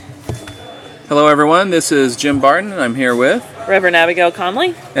Hello everyone, this is Jim Barton. I'm here with Reverend Abigail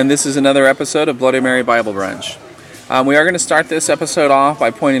Conley. And this is another episode of Bloody Mary Bible Brunch. We are going to start this episode off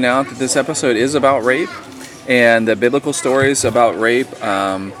by pointing out that this episode is about rape, and the biblical stories about rape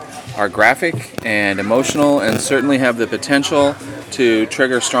are graphic and emotional and certainly have the potential to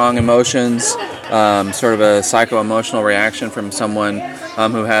trigger strong emotions, sort of a psycho-emotional reaction from someone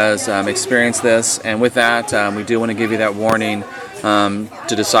who has experienced this. And with that, we do want to give you that warning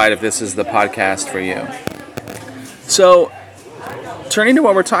to decide if this is the podcast for you. So, turning to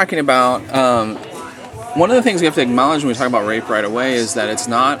what we're talking about, one of the things we have to acknowledge when we talk about rape right away is that it's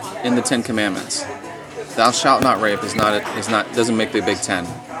not in the Ten Commandments. Thou shalt not rape doesn't make the Big Ten.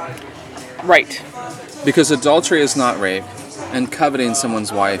 Right. Because adultery is not rape, and coveting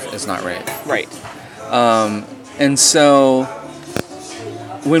someone's wife is not rape. Right. And so,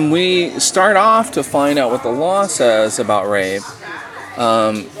 when we start off to find out what the law says about rape,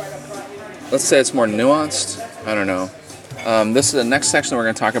 let's say it's more nuanced. I don't know. This is the next section we're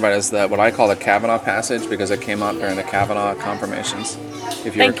going to talk about is what I call the Kavanaugh passage, because it came up during the Kavanaugh confirmations,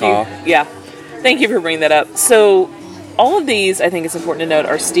 if you recall. Thank you. Yeah. Thank you for bringing that up. So, all of these, I think it's important to note,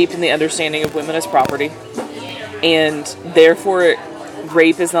 are steeped in the understanding of women as property, and therefore,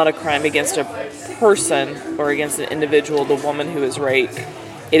 rape is not a crime against a person or against an individual, the woman who is raped.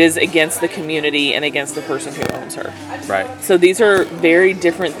 It is against the community and against the person who owns her. Right. So these are very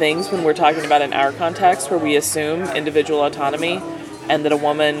different things when we're talking about in our context, where we assume individual autonomy and that a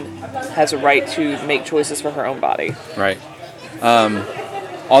woman has a right to make choices for her own body. Right.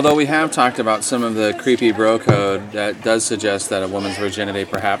 Although we have talked about some of the creepy bro code that does suggest that a woman's virginity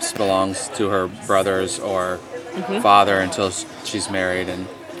perhaps belongs to her brothers or father until she's married, and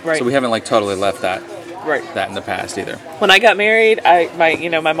so we haven't totally left that in the past either. When I got married,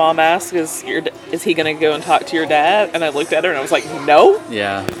 my mom asked, "Is he going to go and talk to your dad?" And I looked at her and I was like, "No."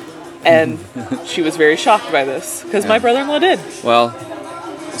 Yeah. And she was very shocked by this because my brother-in-law did. Well,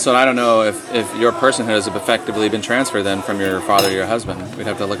 so I don't know if your personhood has effectively been transferred then from your father to your husband. We'd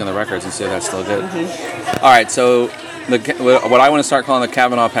have to look in the records and see if that's still good. All right, so what I want to start calling the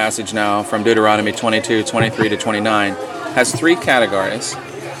Kavanaugh passage now, from Deuteronomy 22, 23 to 29, has three categories.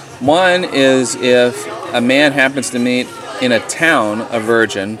 One is if a man happens to meet in a town a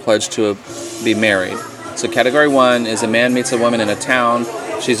virgin pledged to be married. So category one is a man meets a woman in a town,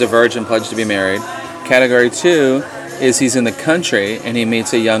 she's a virgin pledged to be married. Category two is he's in the country and he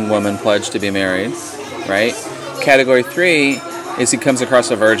meets a young woman pledged to be married, right? Category three is he comes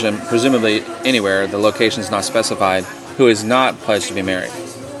across a virgin, presumably anywhere, the location's not specified, who is not pledged to be married.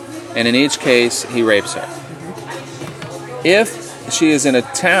 And in each case, he rapes her. If she is in a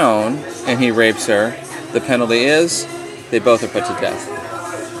town and he rapes her, the penalty is they both are put to death.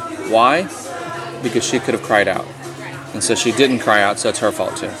 Why? Because she could have cried out. And so she didn't cry out, so it's her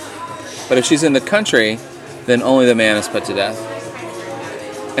fault too. But if she's in the country, then only the man is put to death.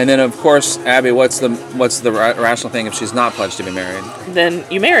 And then, of course, Abby, what's the rational thing if she's not pledged to be married? Then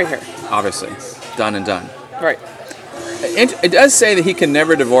you marry her. Obviously. Done and done. Right. It does say that he can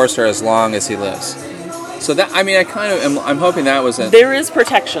never divorce her as long as he lives. So that, I'm hoping that was there is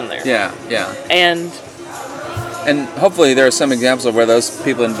protection there. Yeah. And hopefully there are some examples of where those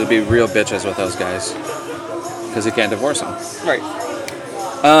people need to be real bitches with those guys, because he can't divorce them. Right.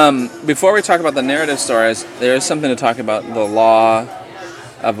 Before we talk about the narrative stories, there is something to talk about the law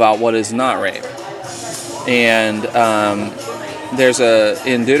about what is not rape. And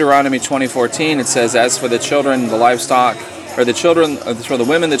in Deuteronomy 20:14, it says, "As for the children, the livestock, or the children, for the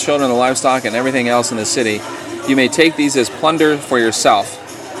women, the children, the livestock, and everything else in the city, you may take these as plunder for yourself,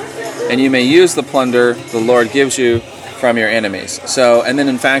 and you may use the plunder the Lord gives you from your enemies." So, and then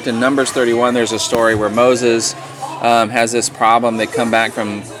in fact, in Numbers 31, there's a story where Moses has this problem. They come back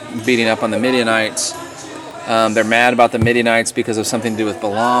from beating up on the Midianites. They're mad about the Midianites because of something to do with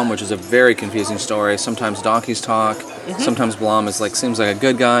Balaam, which is a very confusing story. Sometimes donkeys talk. Sometimes Balaam seems like a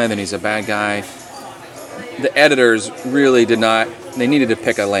good guy, then he's a bad guy. The editors really they needed to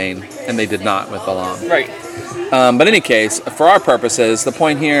pick a lane, and they did not with Balaam. Right. But in any case, for our purposes, the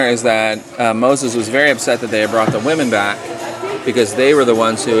point here is that Moses was very upset that they had brought the women back, because they were the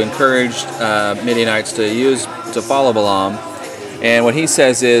ones who encouraged Midianites to follow Balaam. And what he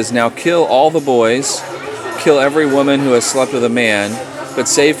says is, "Now kill all the boys, kill every woman who has slept with a man, but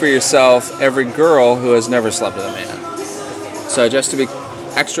save for yourself every girl who has never slept with a man." So just to be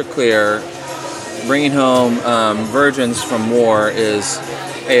extra clear, bringing home virgins from war is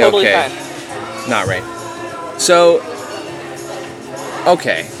A-okay. Totally fine. Not rape. So,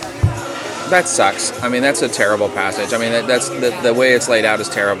 okay. That sucks. I mean, that's a terrible passage. I mean, that's the way it's laid out is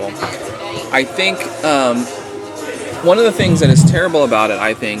terrible. I think one of the things that is terrible about it,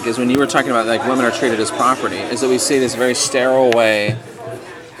 I think, is when you were talking about like women are treated as property, is that we see this very sterile way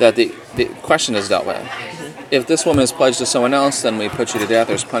that the question is dealt with. If this woman is pledged to someone else, then we put you to death.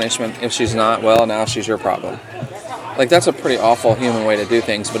 There's punishment. If she's not, well, now she's your problem. Like, that's a pretty awful human way to do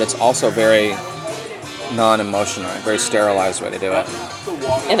things, but it's also very non-emotional, very sterilized way to do it.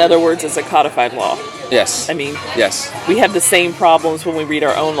 In other words, it's a codified law. Yes. I mean, yes. We have the same problems when we read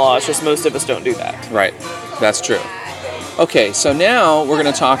our own laws, just most of us don't do that. Right. That's true. Okay, so now we're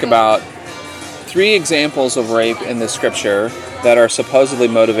going to talk about 3 examples of rape in the scripture that are supposedly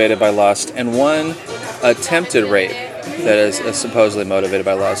motivated by lust, and 1 attempted rape that is supposedly motivated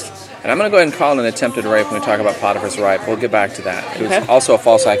by lust. And I'm going to go ahead and call it an attempted rape when we talk about Potiphar's wife. We'll get back to that. It was also a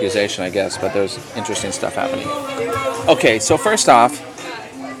false accusation, I guess, but there's interesting stuff happening. Okay, so first off,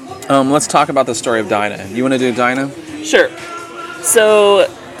 let's talk about the story of Dinah. You want to do Dinah? Sure. So,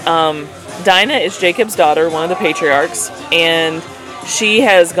 Dinah is Jacob's daughter, one of the patriarchs, and she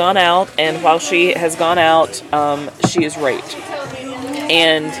has gone out, and while she has gone out, she is raped.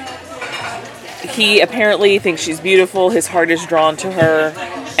 And he apparently thinks she's beautiful, his heart is drawn to her,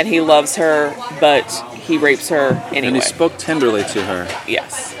 and he loves her, but he rapes her anyway. And he spoke tenderly to her.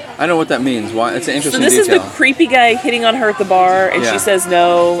 Yes. I don't know what that means. Why? It's an interesting detail. So this is the creepy guy hitting on her at the bar, and she says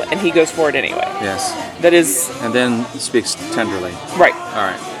no, and he goes for it anyway. Yes. That is... And then speaks tenderly. Right. All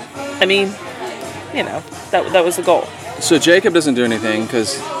right. I mean, you know, that was the goal. So Jacob doesn't do anything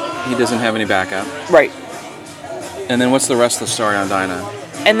because he doesn't have any backup. Right. And then what's the rest of the story on Dinah?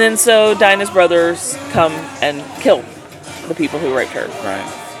 And then so Dinah's brothers come and kill the people who raped her. Right.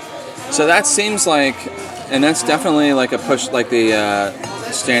 So that seems like, and that's definitely like a push, like the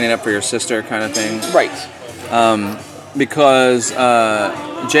standing up for your sister kind of thing. Right. Because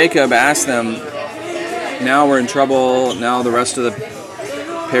Jacob asked them, now we're in trouble, now the rest of the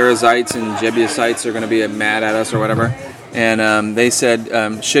Perizzites and Jebusites are going to be mad at us or whatever. And they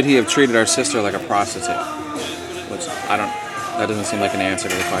said, should he have treated our sister like a prostitute? Which that doesn't seem like an answer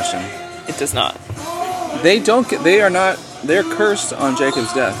to the question. It does not. They're cursed on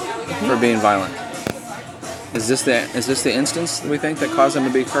Jacob's death for being violent. Is this the instance we think that caused them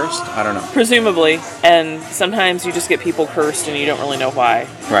to be cursed? I don't know. Presumably, and sometimes you just get people cursed and you don't really know why.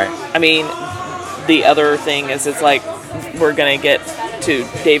 Right. I mean, the other thing is it's like we're going to get to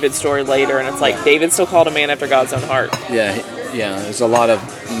David's story later, and it's like David still called a man after God's own heart. Yeah. There's a lot of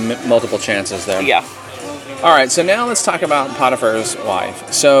multiple chances there. Yeah. All right, so now let's talk about Potiphar's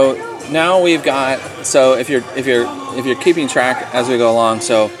wife. So now we've got, so if you're keeping track as we go along,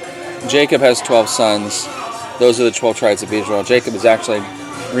 so Jacob has 12 sons. Those are the 12 tribes of Israel. Jacob is actually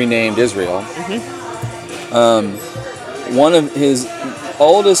renamed Israel. One of his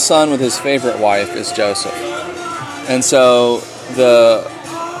oldest son with his favorite wife is Joseph, and so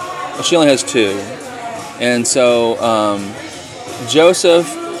she only has 2, and so Joseph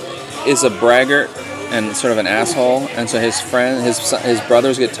is a braggart and sort of an asshole, and so his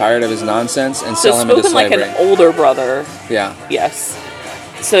brothers get tired of his nonsense and sell him into slavery. Like an older brother. Yeah. Yes.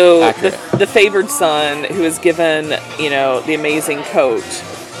 So Accurate. the favored son who is given, the amazing coat,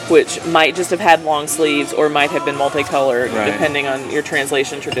 which might just have had long sleeves or might have been multicolored, right, depending on your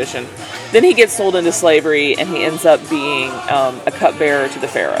translation tradition. Then he gets sold into slavery, and he ends up being a cupbearer to the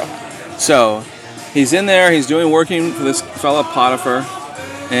Pharaoh. So he's in there. He's working for this fellow Potiphar.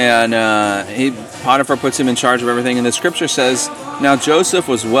 And Potiphar puts him in charge of everything. And the scripture says, now Joseph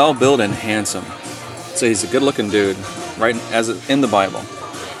was well-built and handsome. So he's a good-looking dude, right, as in the Bible.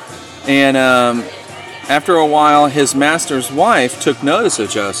 And after a while, his master's wife took notice of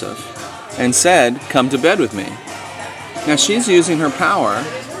Joseph and said, come to bed with me. Now she's using her power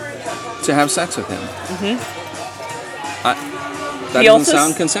to have sex with him. That doesn't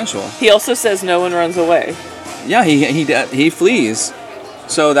sound consensual. He also says no one runs away. Yeah, he flees.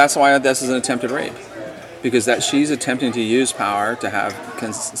 So that's why this is an attempted rape, because she's attempting to use power to have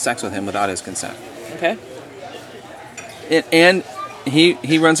sex with him without his consent. Okay. And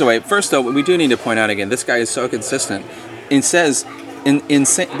he runs away. First, though, we do need to point out again, this guy is so consistent. It says,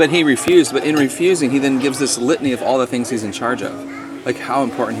 but he refused. But in refusing, he then gives this litany of all the things he's in charge of, like how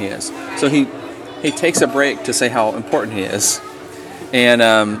important he is. So he takes a break to say how important he is. And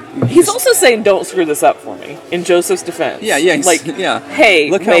he's also saying, "Don't screw this up for me." In Joseph's defense, yeah, Hey,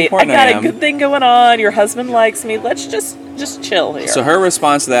 look how important I got a good thing going on. Your husband likes me. Let's just chill here. So her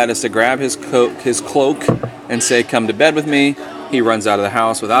response to that is to grab his cloak, and say, "Come to bed with me." He runs out of the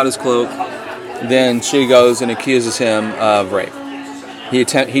house without his cloak. Then she goes and accuses him of rape.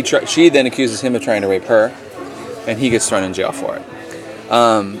 She then accuses him of trying to rape her, and he gets thrown in jail for it.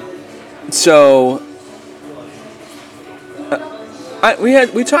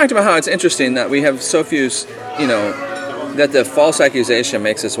 We talked about how it's interesting that we have so few, that the false accusation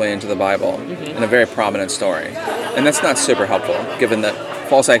makes its way into the Bible in a very prominent story. And that's not super helpful, given that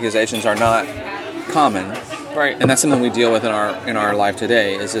false accusations are not common. Right. And that's something we deal with in our life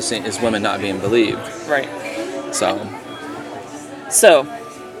today, is women not being believed. Right. So,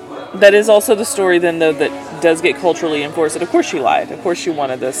 that is also the story then, though, that does get culturally enforced. That of course she lied. Of course she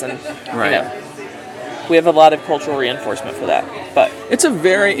wanted this. And, right. you know, we have a lot of cultural reinforcement for that. But it's a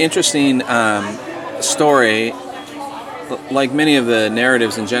very interesting story, like many of the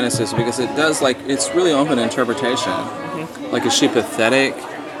narratives in Genesis, because it does, like, it's really open to interpretation. Mm-hmm. Like, is she pathetic?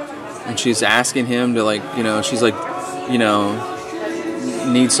 And she's asking him to, like, you know, she's like, you know,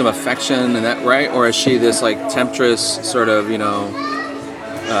 needs some affection and that, right? Or is she this, like, temptress sort of, you know,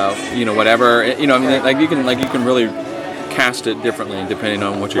 whatever, you know, I mean, like you can really cast it differently depending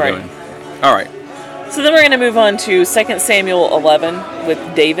on what you're doing. All right. So then we're going to move on to 2 Samuel 11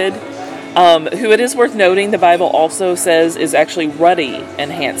 with David, who it is worth noting the Bible also says is actually ruddy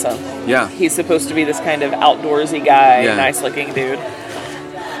and handsome. Yeah. He's supposed to be this kind of outdoorsy guy, nice-looking dude.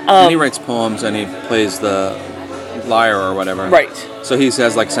 And he writes poems and he plays the lyre or whatever. Right. So he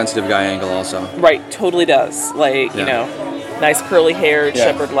has, like, sensitive guy angle also. Right, totally does. Like, you know, nice curly-haired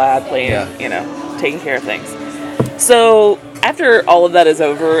shepherd lad playing, you know, taking care of things. So after all of that is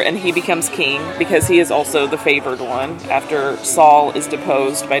over and he becomes king, because he is also the favored one after Saul is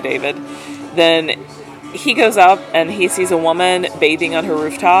deposed by David, then he goes up and he sees a woman bathing on her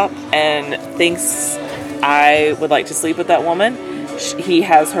rooftop and thinks, I would like to sleep with that woman. He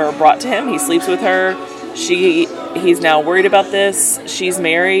has her brought to him. He sleeps with her. He's now worried about this. She's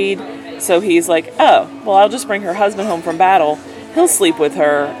married. So he's like, oh, well, I'll just bring her husband home from battle. He'll sleep with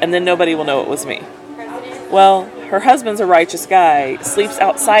her, and then nobody will know it was me. Well, her husband's a righteous guy, sleeps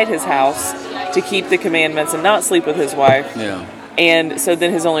outside his house to keep the commandments and not sleep with his wife. Yeah. And so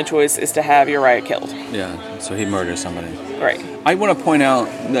then his only choice is to have Uriah killed. Yeah, so he murders somebody. Right. I want to point out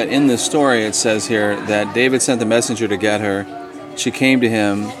that in this story it says here that David sent the messenger to get her. She came to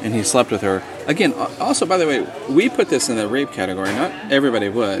him, and he slept with her. Again, also, by the way, we put this in the rape category. Not everybody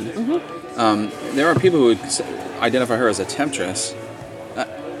would. Mm-hmm. There are people who would identify her as a temptress.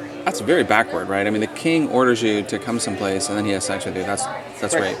 That's very backward, right? I mean, the king orders you to come someplace, and then he has sex with you. That's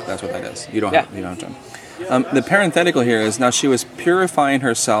rape. That's what that is. You don't have to. The parenthetical here is, now she was purifying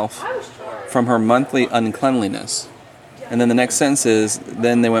herself from her monthly uncleanliness. And then the next sentence is,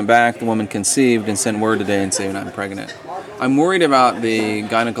 then they went back, the woman conceived, and sent word today and saying, I'm pregnant. I'm worried about the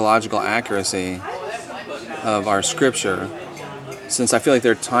gynecological accuracy of our scripture, since I feel like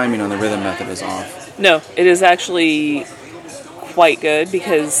their timing on the rhythm method is off. No, it is actually quite good,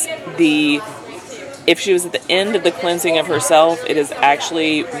 because if she was at the end of the cleansing of herself, it is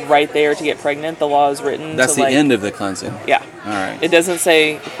actually right there to get pregnant. The law is written. That's the end of the cleansing? Yeah. All right. It doesn't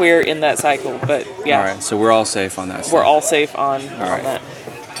say where in that cycle, but yeah. All right, so we're all safe on that. We're all safe on that.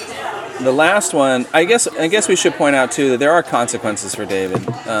 The last one, I guess we should point out too that there are consequences for David.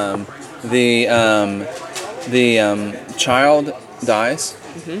 The child dies,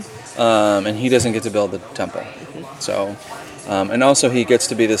 and he doesn't get to build the temple. So, and also he gets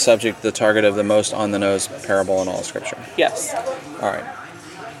to be the target of the most on-the-nose parable in all of Scripture. Yes. All right.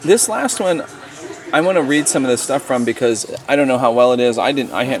 This last one, I want to read some of this stuff from, because I don't know how well it is. I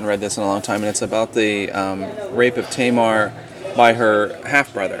hadn't read this in a long time, and it's about the rape of Tamar by her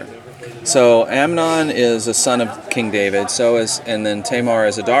half-brother. So Amnon is a son of King David, and then Tamar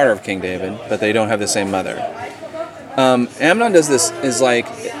is a daughter of King David, but they don't have the same mother. Amnon does this,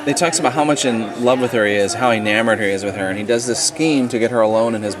 he talks about how much in love with her he is, how enamored he is with her, and he does this scheme to get her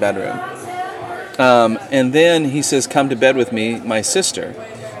alone in his bedroom. And then he says, come to bed with me, my sister.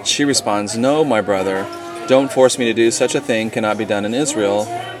 She responds, no, my brother, don't force me to do such a thing, cannot be done in Israel.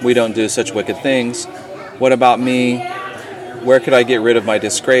 We don't do such wicked things. What about me? Where could I get rid of my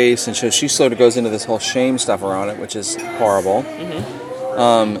disgrace? And so she sort of goes into this whole shame stuff around it, which is horrible.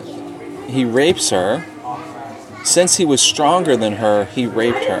 Mm-hmm. He rapes her. Since he was stronger than her, he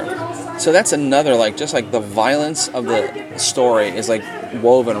raped her. So that's another, just like the violence of the story is like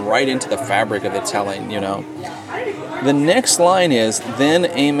woven right into the fabric of the telling, you know. The next line is, then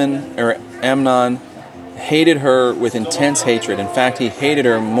Amnon hated her with intense hatred. In fact, he hated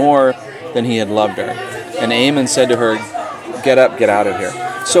her more than he had loved her. And Amnon said to her, get up, get out of here.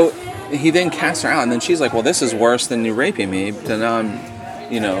 So he then casts her out, and then she's like, well, this is worse than you raping me, so now I'm,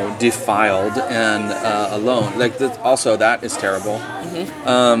 defiled and alone. Also, that is terrible.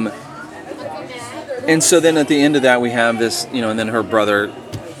 Mm-hmm. And so then at the end of that, we have this, and then her brother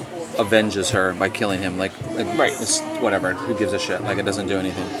avenges her by killing him. Right. Whatever, who gives a shit? It doesn't do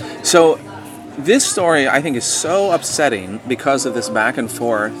anything. So this story, I think, is so upsetting because of this back and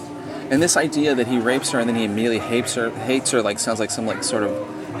forth. And this idea that he rapes her and then he immediately hates her, like sounds like some like sort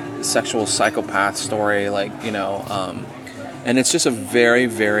of sexual psychopath story, like, you know, and it's just a very,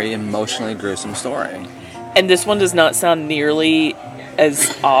 very emotionally gruesome story. And this one does not sound nearly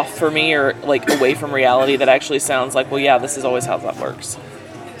as off for me or like away from reality. That actually sounds like, well, yeah, this is always how that works.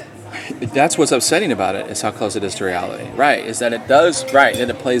 That's what's upsetting about it, is how close it is to reality. Right, is that it does, right, that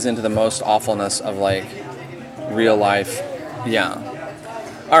it plays into the most awfulness of like real life. Yeah.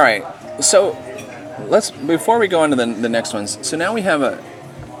 All right. So before we go on to the next ones, so now we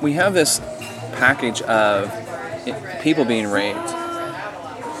have this package of people being raped.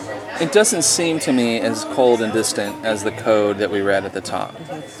 It doesn't seem to me as cold and distant as the code that we read at the top,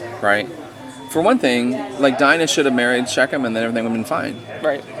 right? For one thing, like Dinah should have married Shechem and then everything would have been fine.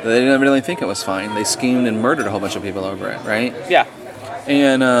 Right. They didn't really think it was fine. They schemed and murdered a whole bunch of people over it, right? Yeah.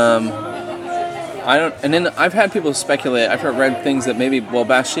 And and then I've had people speculate, I've read things that maybe, well,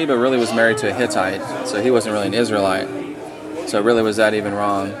 Bathsheba really was married to a Hittite, so he wasn't really an Israelite. So really, was that even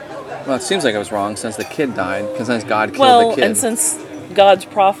wrong? Well, it seems like it was wrong since the kid died, because since God killed the kid. And since God's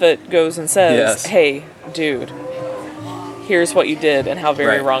prophet goes and says, yes. Hey, dude, here's what you did and how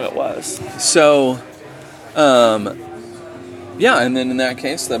very right. wrong it was. So, yeah, and then in that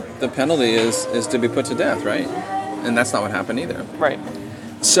case, the penalty is to be put to death, right? And that's not what happened either. Right.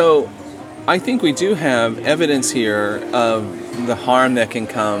 So, I think we do have evidence here of the harm that can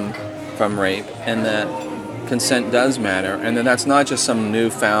come from rape, and that consent does matter, and that that's not just some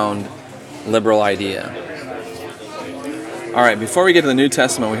newfound liberal idea. All right, before we get to the New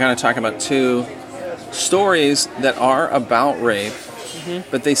Testament, we're going to talk about two stories that are about rape,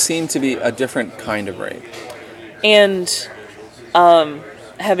 but they seem to be a different kind of rape. And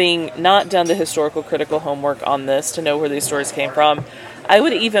having not done the historical critical homework on this to know where these stories came from, I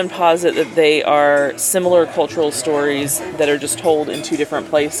would even posit that they are similar cultural stories that are just told in two different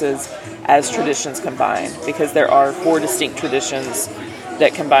places as traditions combine, because there are 4 distinct traditions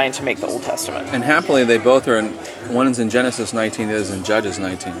that combine to make the Old Testament. And happily, they both are one is in Genesis 19, the other is in Judges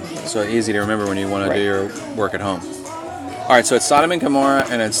 19. So easy to remember when you want to do your work at home. All right, so it's Sodom and Gomorrah,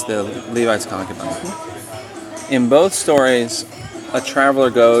 and it's the Levite's concubine. In both stories, a traveler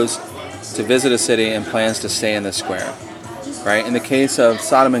goes to visit a city and plans to stay in the square. Right? In the case of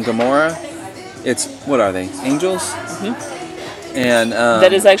Sodom and Gomorrah, it's, what are they? Angels? Mm-hmm. And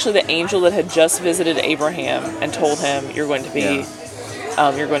that is actually the angel that had just visited Abraham and told him, you're going to be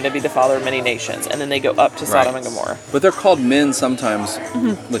the father of many nations. And then they go up to Sodom and Gomorrah. But they're called men sometimes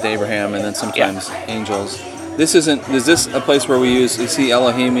with Abraham, and then sometimes angels. Is this a place where you see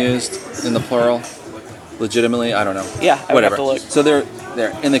Elohim used in the plural? Legitimately? I don't know. Yeah, I would have to look. So they're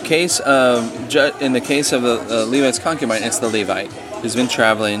there. In the case of the Levite's concubine, it's the Levite who's been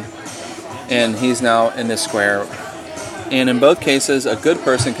traveling, and he's now in this square. And in both cases, a good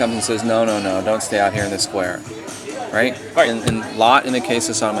person comes and says, no, don't stay out here in this square. Right? And Lot in the case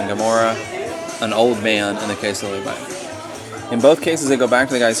of Sodom and Gomorrah, an old man in the case of the Levite. In both cases, they go back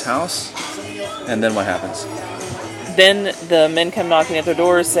to the guy's house, and then what happens? Then the men come knocking at their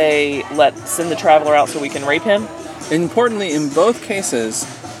doors, say, send the traveler out so we can rape him. Importantly, in both cases,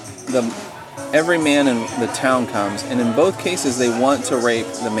 every man in the town comes, and in both cases, they want to rape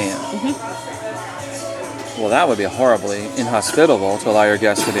the man. Mm-hmm. Well, that would be horribly inhospitable to allow your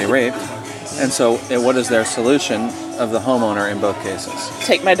guests to be raped. And so, what is their solution of the homeowner in both cases?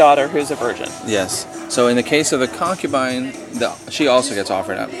 Take my daughter, who's a virgin. Yes. So in the case of the concubine, she also gets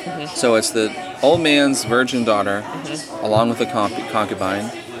offered up. Mm-hmm. So it's the old man's virgin daughter, along with the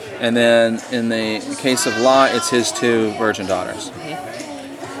concubine. And then in the case of Lot, it's his 2 virgin daughters.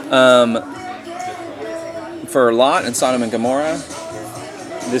 Mm-hmm. For Lot and Sodom and Gomorrah,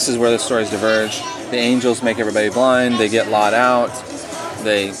 this is where the stories diverge. The angels make everybody blind. They get Lot out.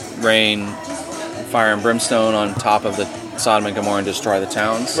 They rain fire and brimstone on top of the Sodom and Gomorrah and destroy the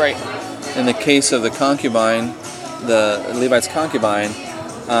towns. Right. In the case of the concubine, the Levite's concubine,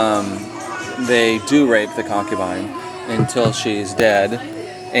 they do rape the concubine until she's dead,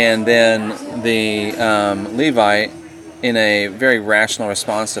 and then the Levite, in a very rational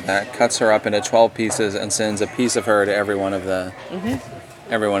response to that, cuts her up into 12 pieces and sends a piece of her to every one of the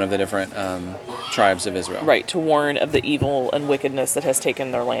different tribes of Israel. Right, to warn of the evil and wickedness that has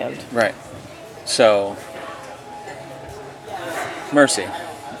taken their land. Right. So, mercy.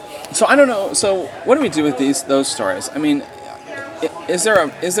 So I don't know. So what do we do with those stories? I mean, is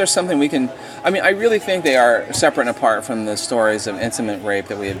there something we can? I mean, I really think they are separate and apart from the stories of intimate rape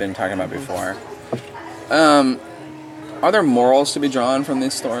that we have been talking about before. Are there morals to be drawn from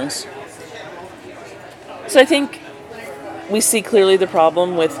these stories? So I think we see clearly the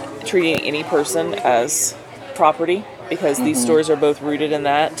problem with treating any person as property. because these stories are both rooted in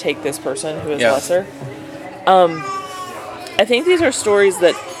that. Take this person who is Yeah. lesser. I think these are stories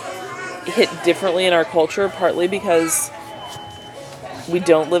that hit differently in our culture, partly because we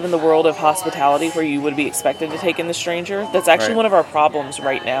don't live in the world of hospitality where you would be expected to take in the stranger. That's actually Right. one of our problems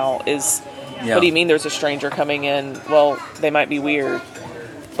right now is, Yeah. what do you mean there's a stranger coming in? Well, they might be weird.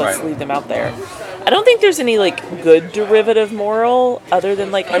 Let's Right. leave them out there. I don't think there's any, like, good derivative moral other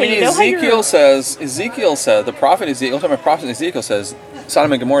than, like, hey, I mean, you know how Ezekiel says, the prophet Ezekiel, ultimate prophet Ezekiel says,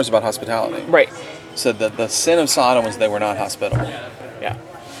 Sodom and Gomorrah is about hospitality. Right. Said that the sin of Sodom was they were not hospitable. Yeah.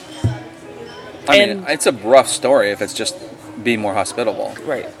 I mean, And- it's a rough story if it's just be more hospitable.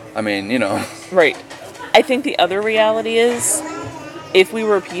 Right. I mean, you know. Right. I think the other reality is, if we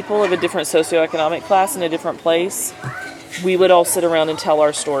were people of a different socioeconomic class in a different place, we would all sit around and tell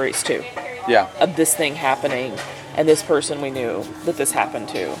our stories too, Yeah. of this thing happening, and this person we knew that this happened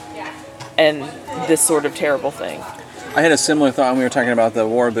to, and this sort of terrible thing. I had a similar thought when we were talking about the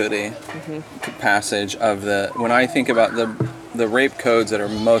war booty passage of when I think about the rape codes that are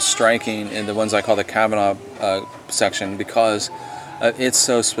most striking in the ones I call the Kavanaugh section, because it's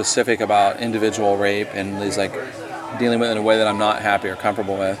so specific about individual rape and is like dealing with it in a way that I'm not happy or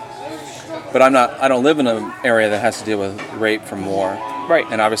comfortable with. But I don't live in an area that has to deal with rape from war. Right.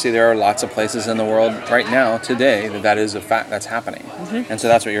 And obviously there are lots of places in the world right now, today, that is a fact that's happening. And so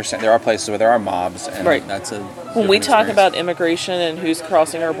that's what you're saying. There are places where there are mobs, and Right. that's a When we different talk experience. about immigration and who's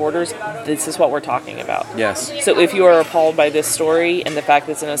crossing our borders, this is what we're talking about. Yes. So if you are appalled by this story and the fact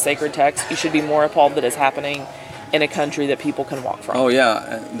that it's in a sacred text, you should be more appalled that it's happening in a country that people can walk from. Oh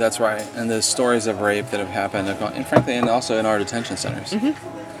yeah, that's right. And the stories of rape that have happened, and frankly, and also in our detention centers.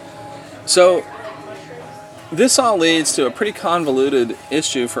 So this all leads to a pretty convoluted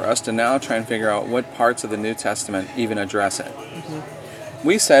issue for us to now try and figure out what parts of the New Testament even address it.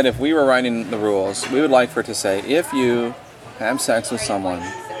 We said if we were writing the rules, we would like for it to say, if you have sex with someone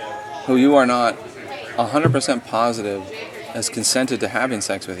who you are not 100% positive has consented to having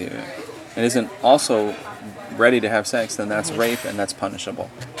sex with you and isn't also ready to have sex, then that's rape and that's punishable,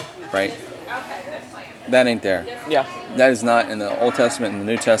 right? That ain't there. Yeah. That is not in the Old Testament and the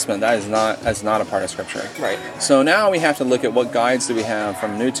New Testament. That's not a part of Scripture. Right. So now we have to look at what guides do we have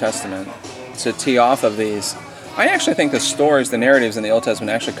from New Testament to tee off of these. I actually think the stories, the narratives in the Old Testament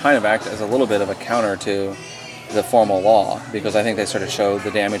actually kind of act as a little bit of a counter to the formal law, because I think they sort of show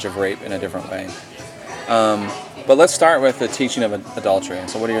the damage of rape in a different way. But let's start with the teaching of adultery.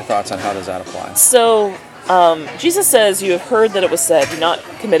 So what are your thoughts on how does that apply? So, Jesus says, you have heard that it was said, do not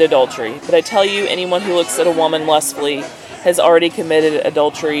commit adultery. But I tell you, anyone who looks at a woman lustfully has already committed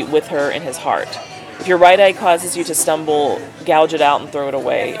adultery with her in his heart. If your right eye causes you to stumble, gouge it out and throw it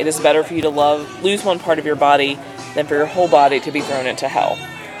away. It is better for you to lose one part of your body than for your whole body to be thrown into hell.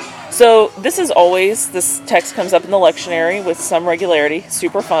 So this text comes up in the lectionary with some regularity.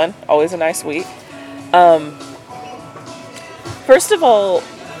 Super fun. Always a nice week. First of all,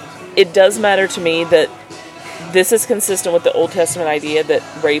 it does matter to me that this is consistent with the Old Testament idea that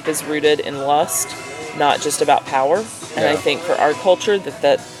rape is rooted in lust, not just about power. And I Yeah. think for our culture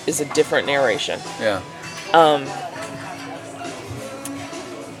that is a different narration. Yeah.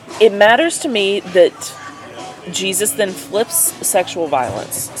 It matters to me that Jesus then flips sexual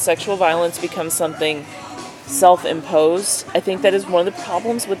violence. Sexual violence becomes something self-imposed. I think that is one of the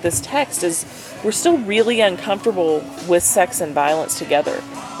problems with this text is we're still really uncomfortable with sex and violence together.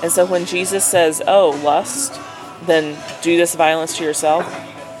 And so when Jesus says, oh, lust, then do this violence to yourself,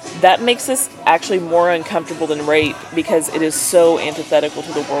 that makes us actually more uncomfortable than rape because it is so antithetical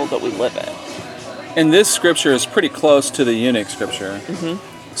to the world that we live in. And this scripture is pretty close to the eunuch scripture.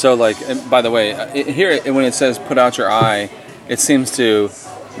 So, like, and by the way, here when it says "put out your eye," it seems to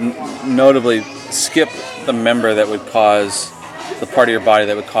notably skip the member that would cause the part of your body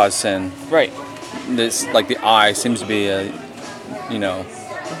that would cause sin. Right. This, like, the eye seems to be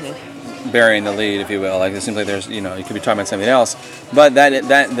burying the lead, if you will. Like, it seems like there's, you could be talking about something else, but that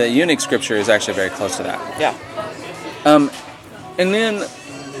the eunuch scripture is actually very close to that. Yeah.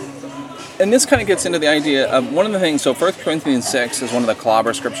 And this kind of gets into the idea of one of the things. So 1 Corinthians 6 is one of the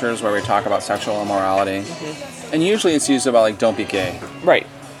clobber scriptures where we talk about sexual immorality. And usually it's used about, like, don't be gay. Right.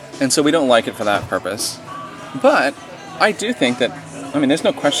 And so we don't like it for that purpose. But I do think that, there's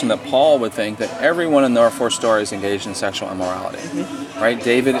no question that Paul would think that everyone in our 4 stories engaged in sexual immorality. Right?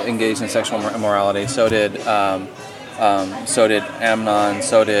 David engaged in sexual immorality. So did Amnon.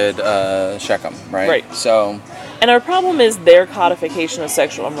 So did Shechem. Right? Right. So... And our problem is their codification of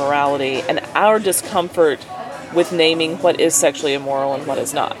sexual immorality and our discomfort with naming what is sexually immoral and what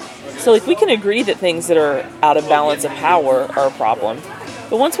is not. So, like, we can agree that things that are out of balance of power are a problem. But we can agree that things that are out of balance of power are a problem. And I think for our culture, that is a different narration. And so when Jesus says, oh, lust, then do this violence to yourself, that makes us actually more uncomfortable than rape because it is so antithetical to the world that we live in. And this scripture is pretty close to the eunuch scripture.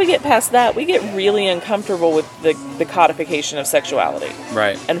 But once we get past that, we get really uncomfortable with the codification of sexuality.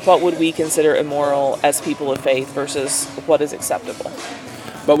 Right. And what would we consider immoral as people of faith versus what is acceptable.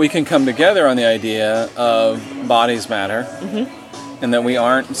 But we can come together on the idea of bodies matter, and that we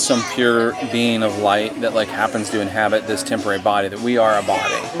aren't some pure being of light that like happens to inhabit this temporary body, that we are a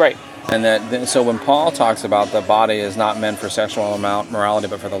body. Right. And that, so when Paul talks about the body is not meant for sexual morality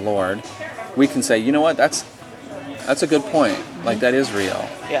but for the Lord, we can say, you know what, that's a good point. Like, that is real.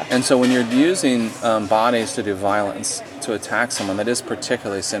 Yeah. And so when you're using bodies to do violence, to attack someone that is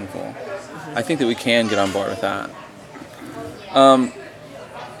particularly sinful, I think that we can get on board with that.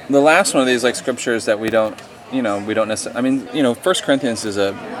 The last one of these, like, scriptures that we don't necessarily, I mean, 1 Corinthians is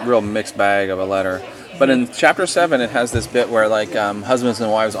a real mixed bag of a letter. But in chapter 7, it has this bit where, like, husbands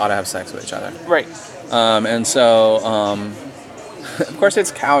and wives ought to have sex with each other. Right. And so, of course,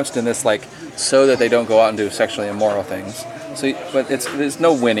 it's couched in this, like, so that they don't go out and do sexually immoral things. So, but there's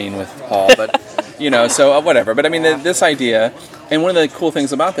no winning with Paul, but, so whatever. But I mean, this idea, and one of the cool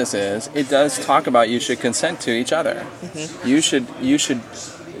things about this is, it does talk about you should consent to each other. Mm-hmm. You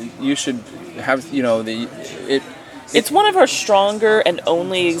should have, It's one of our stronger and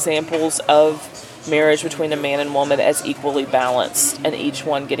only examples of marriage between a man and woman as equally balanced, and each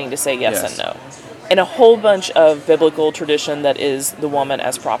one getting to say yes and no. And a whole bunch of biblical tradition that is the woman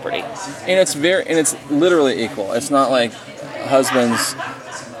as property. And it's literally equal. It's not like husbands,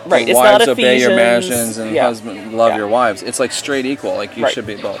 right? It's wives not obey Ephesians, your masters and husbands love your wives. It's like straight equal. Like you should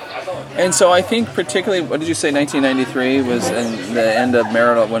be both. And so I think particularly, what did you say? 1993 was in the end of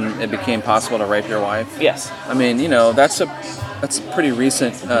marital when it became possible to rape your wife. Yes. I mean, that's a pretty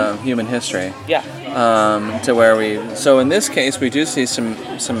recent human history. Yeah. To where so in this case we do see some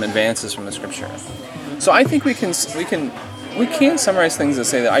advances from the scripture. So I think we can summarize things to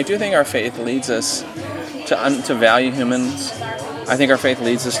say that I do think our faith leads us to value humans. I think our faith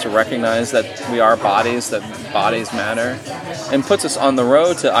leads us to recognize that we are bodies, that bodies matter, and puts us on the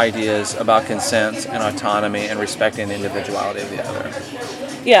road to ideas about consent and autonomy and respecting the individuality of the other.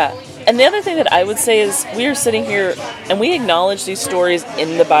 Yeah. And the other thing that I would say is we are sitting here and we acknowledge these stories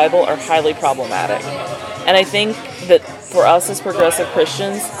in the Bible are highly problematic. And I think that for us as progressive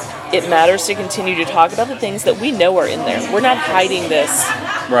Christians, it matters to continue to talk about the things that we know are in there. We're not hiding this.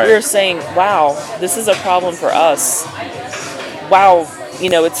 Right. We're saying, wow, this is a problem for us. Wow,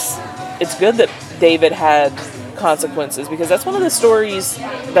 it's good that David had consequences, because that's one of the stories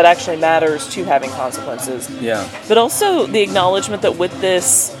that actually matters to having consequences. Yeah. But also the acknowledgement that with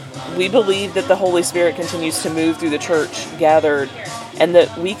this, we believe that the Holy Spirit continues to move through the church gathered, and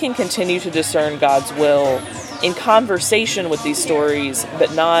that we can continue to discern God's will in conversation with these stories,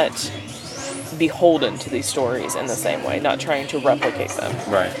 but not beholden to these stories in the same way, not trying to replicate them.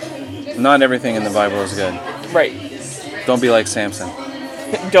 Right. Not everything in the Bible is good. Right. Don't be like Samson.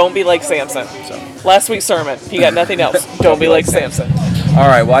 Don't be like Samson. So. Last week's sermon. If you got nothing else, don't be like Samson. All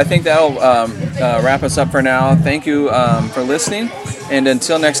right. Well, I think that'll wrap us up for now. Thank you for listening. And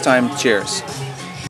until next time, cheers.